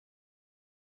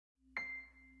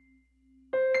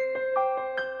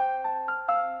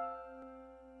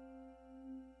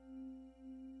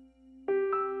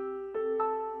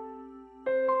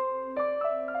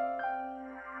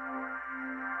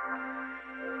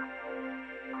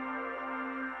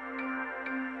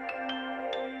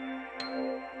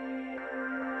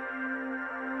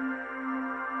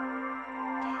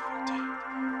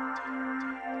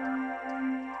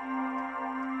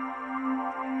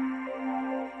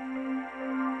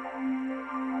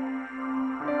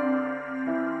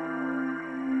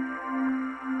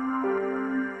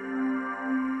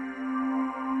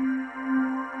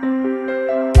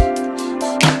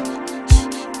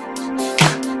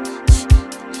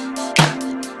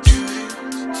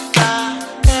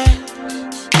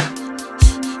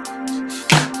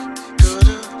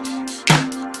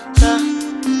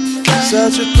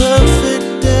such a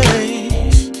perfect day,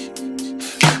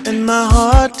 and my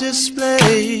heart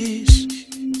displays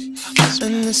a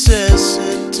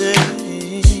necessity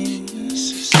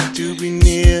to be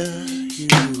near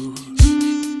you,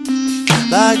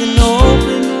 like an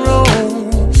open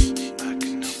road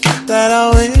that I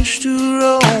wish to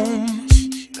roam.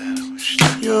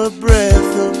 Your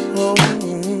breath of hope,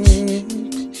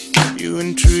 you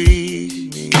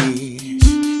intrigue me.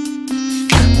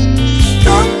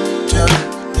 Come to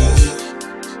me,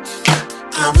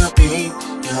 I will be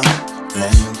your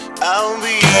friend. I'll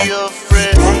be your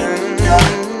friend.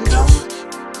 Go.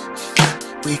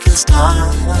 We can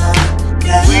start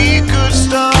again. We could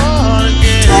start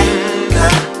again. Take the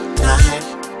night,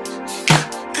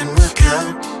 and we'll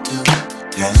count to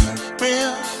 10.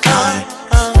 Real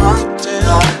I want to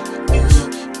love you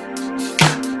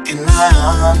in my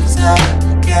arms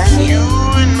again. you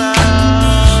in my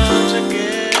arms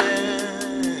again.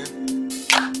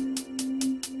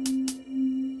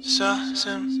 So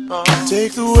simple.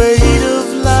 Take the weight of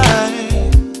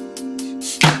life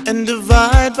and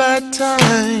divide by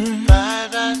time.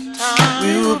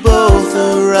 We will both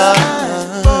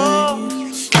arrive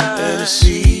at a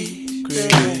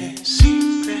secret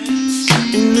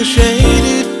in the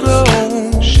shaded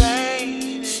grove,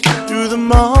 through the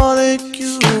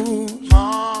molecules.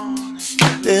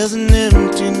 There's an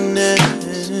emptiness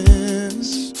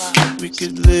we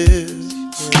could live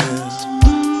with.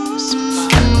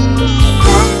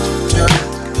 Come to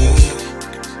me,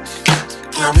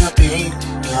 I will be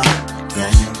your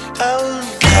friend. I will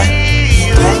be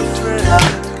your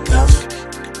friend. Go.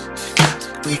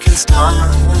 We can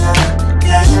start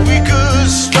again. We could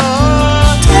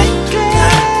start Take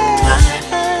again. that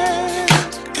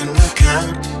night, and we'll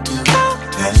count to 10.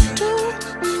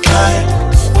 I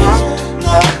want to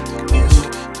love you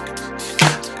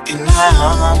in my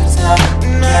arms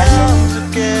again.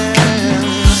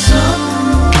 So,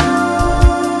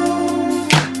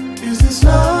 is this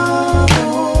love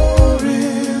or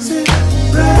is it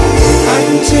rain? I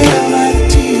can tell by the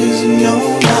tears in your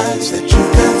eyes that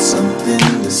you've got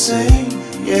something to say,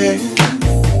 yeah.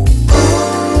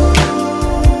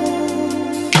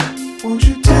 Won't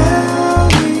you tell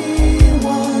me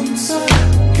once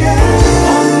again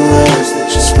all the words that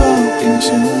you've spoken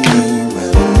to me?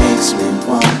 Well, it makes me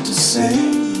want to say,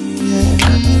 yeah.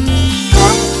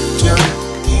 Come to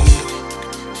me,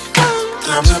 I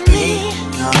will be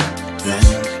your friend.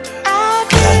 I'll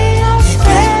be your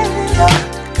friend.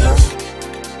 Go.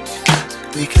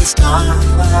 We can start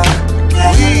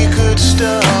again. We could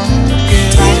start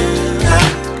Take again. that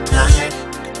night,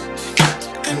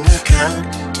 and we'll count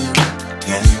to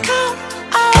 10.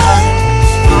 I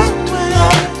want to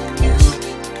love you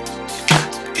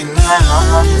in my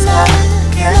arms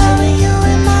again.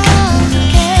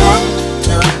 Come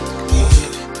to me,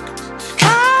 I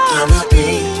will be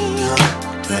your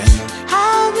friend.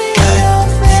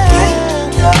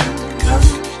 Go.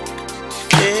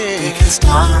 We can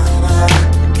start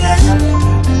again.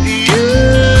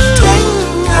 Take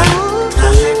that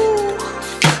night,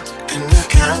 and we'll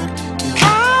count to 10.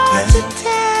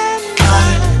 I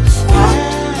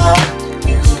want to love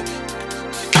you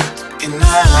in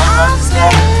my arms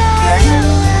again.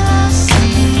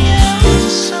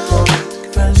 So,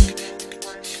 friend,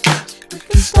 we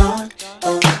can start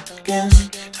again.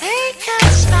 Be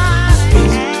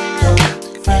your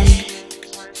friend,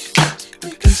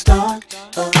 we can start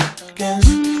again.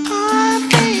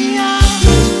 Be your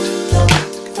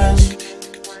friend,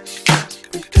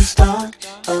 we can start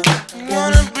again.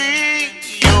 Wanna be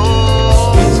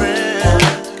your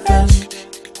friend.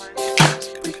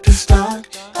 We can start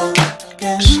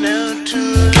again. It's never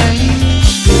too late.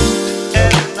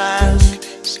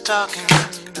 Everybody's talking We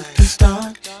tonight, can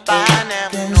start but I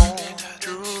never know the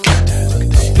truth.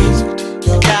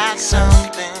 Got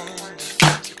something to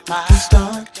occupy.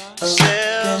 start Said